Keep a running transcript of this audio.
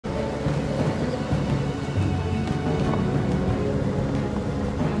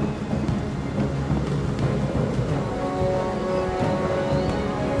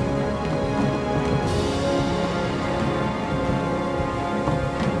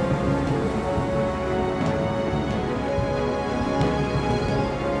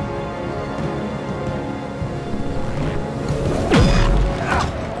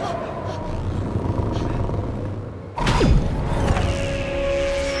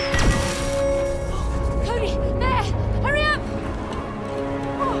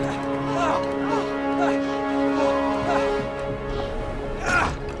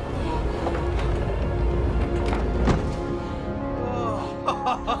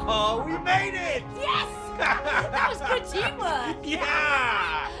Oh, we made it! Yes! That was good teamwork.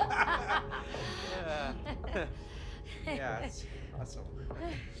 Yeah! Yeah, it's awesome.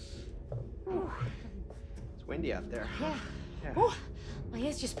 It's windy out there. Yeah. Yeah. Oh, my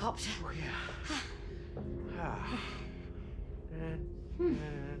ears just popped. Oh, yeah.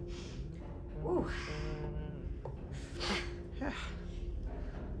 Ooh. Yeah.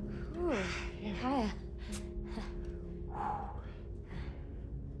 Ooh. Higher.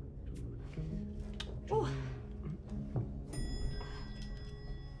 Ooh.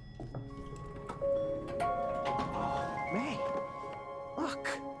 May, look.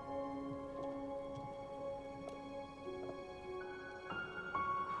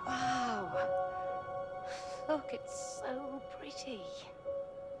 Wow. Look, it's so pretty.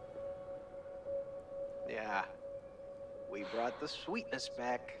 Yeah. We brought the sweetness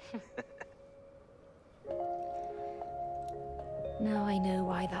back. Now I know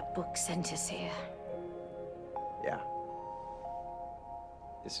why that book sent us here. Yeah.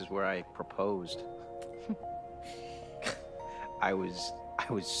 This is where I proposed. I was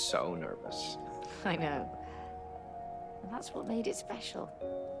so nervous. I know. And that's what made it special.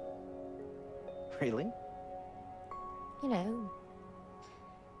 Really? You know,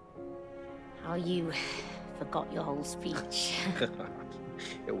 how you forgot your whole speech.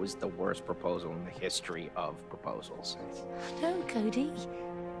 It was the worst proposal in the history of proposals. No, Cody.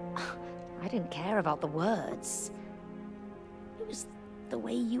 I didn't care about the words. It was the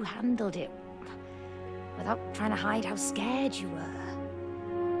way you handled it, without trying to hide how scared you were.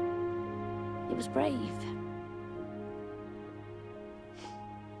 It was brave.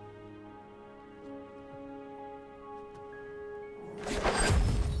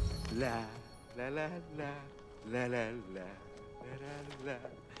 La la la la la la la la la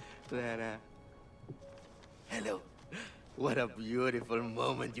la la. Hello. What a beautiful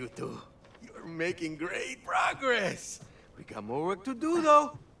moment, you two. You're making great progress. We got more work to do,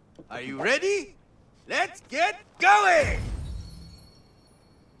 though. Are you ready? Let's get going!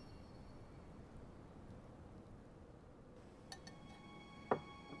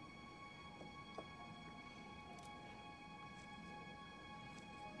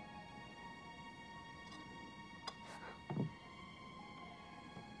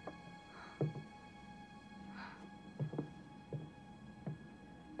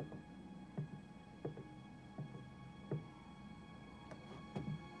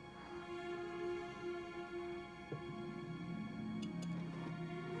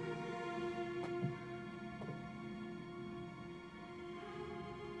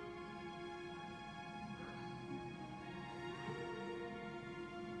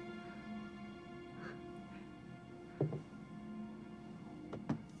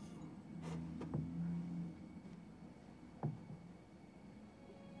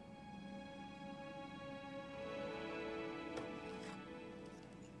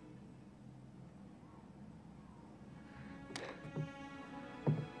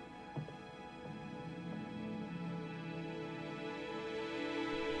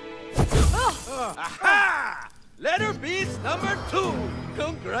 Aha! Letter B's number 2.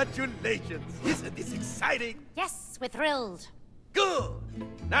 Congratulations. Isn't this exciting? Yes, we're thrilled. Good.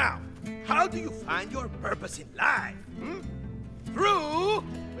 Now, how do you find your purpose in life? Through,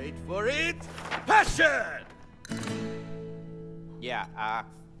 wait for it, passion. Yeah,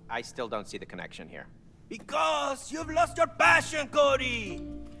 I still don't see the connection here. Because you've lost your passion, Cody.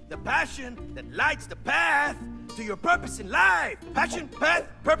 The passion that lights the path to your purpose in life. Passion, path,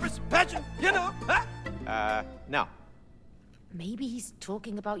 purpose, passion, you know, huh? No. Maybe he's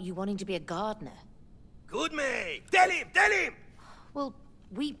talking about you wanting to be a gardener. Good, May. Tell him, tell him. Well,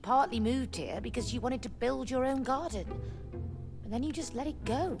 we partly moved here because you wanted to build your own garden. And then you just let it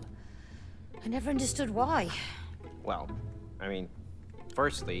go. I never understood why. Well, I mean,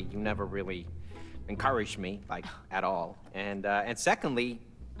 firstly, you never really encouraged me, like, at all. And secondly,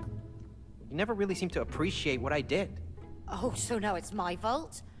 you never really seemed to appreciate what I did. Oh, so now it's my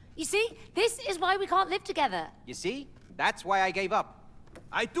fault? You see? This is why we can't live together. You see? That's why I gave up.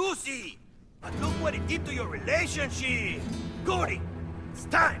 I do see. But look what it did to your relationship. Cody, it's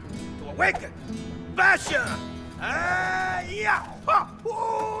time to awaken. Passion. Yeah. Ha.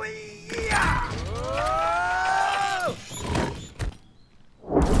 Ooh, yeah.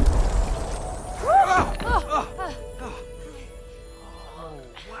 Oh,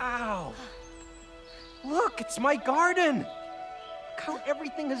 wow. Look, it's my garden. Look how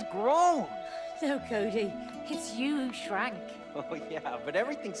everything has grown. No, Cody. It's you who shrank. Oh, yeah, but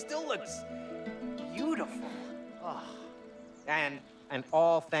everything still looks beautiful. Oh. And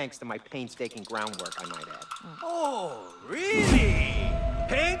all thanks to my painstaking groundwork, I might add. Oh, really?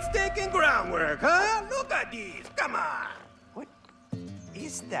 work, huh? Look at this. Come on. What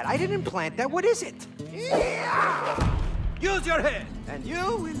is that? I didn't plant that. What is it? Yeah! Use your head, and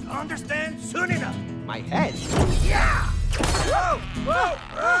you will understand soon enough. My head? Yeah! Whoa! Whoa!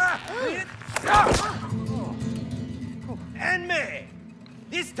 And May,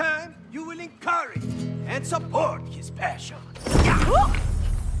 this time you will encourage and support his passion. Yeah!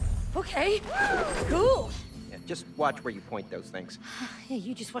 Okay, cool. Yeah, just watch where you point those things. Yeah,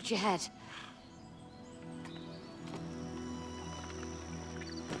 you just watch your head.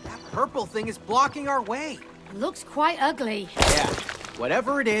 That purple thing is blocking our way. Looks quite ugly. Yeah,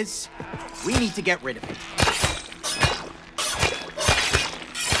 whatever it is, we need to get rid of it.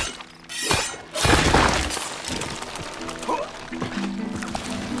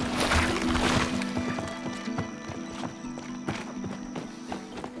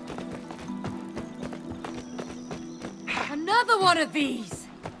 Another one of these!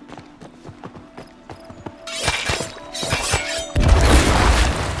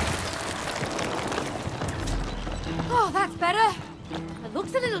 Oh, that's better. It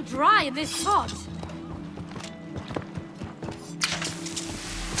looks a little dry in this pot.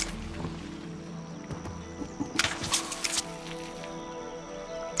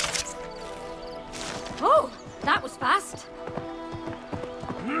 Oh, that was fast.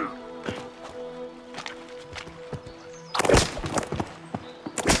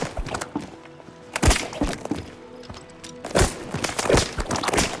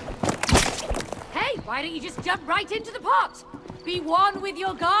 Why don't you just jump right into the pot? Be one with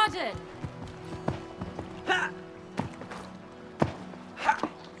your garden. Ha! Ha!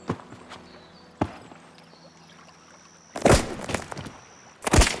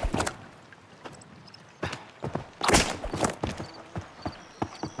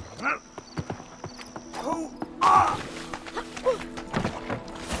 Oh, ah!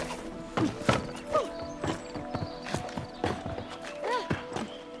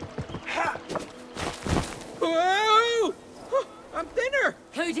 Whoa! I'm thinner!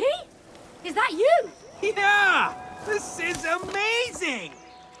 Cody? Is that you? Yeah! This is amazing!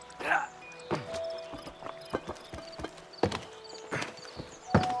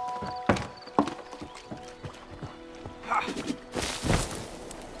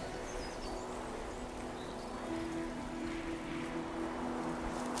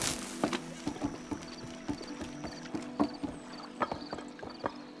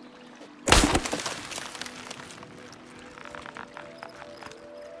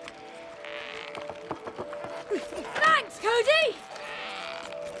 Thanks, Cody!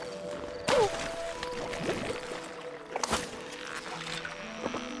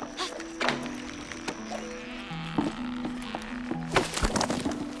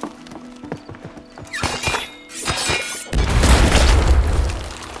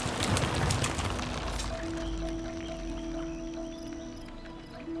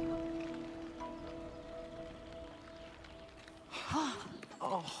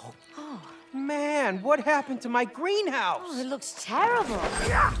 Man, what happened to my greenhouse? Oh, it looks terrible.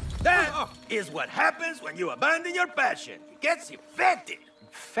 Yeah! That is what happens when you abandon your passion. It gets infected.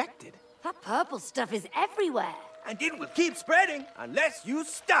 Infected? That purple stuff is everywhere. And it will keep spreading unless you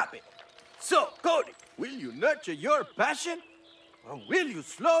stop it. So, Cody, will you nurture your passion? Or will you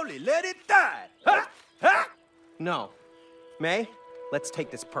slowly let it die? Ha! Ha! No. May, let's take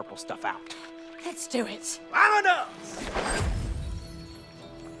this purple stuff out. Let's do it. Vámonos!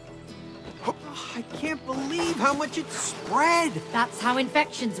 I can't believe how much it spread. That's how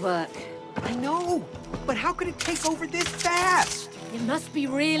infections work. I know, but how could it take over this fast? It must be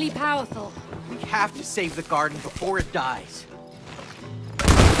really powerful. We have to save the garden before it dies.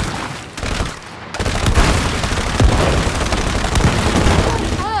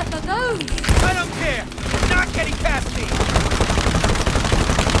 What on earth are those? I don't care! You're not getting past me!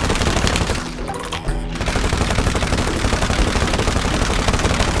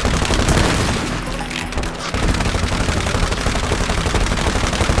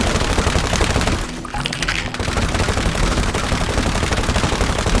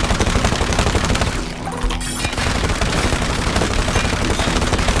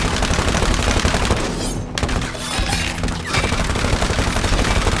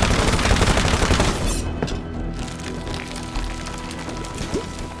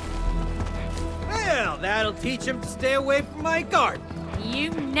 That'll teach him to stay away from my garden. You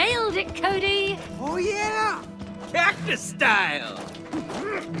nailed it, Cody. Oh, yeah! Cactus style!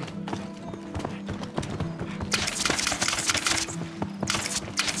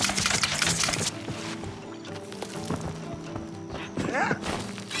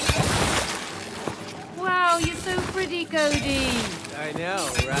 Wow, you're so pretty, Cody. I know,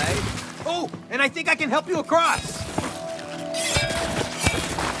 right? Oh, and I think I can help you across.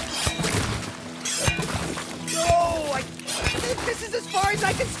 No, this is as far as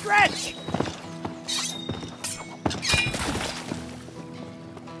I can stretch.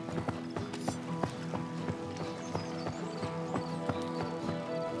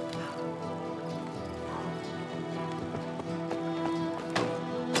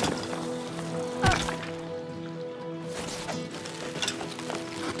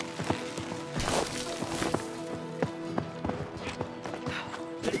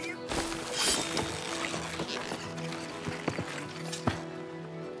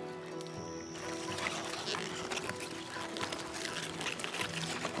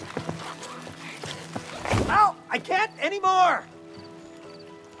 Ow! I can't anymore!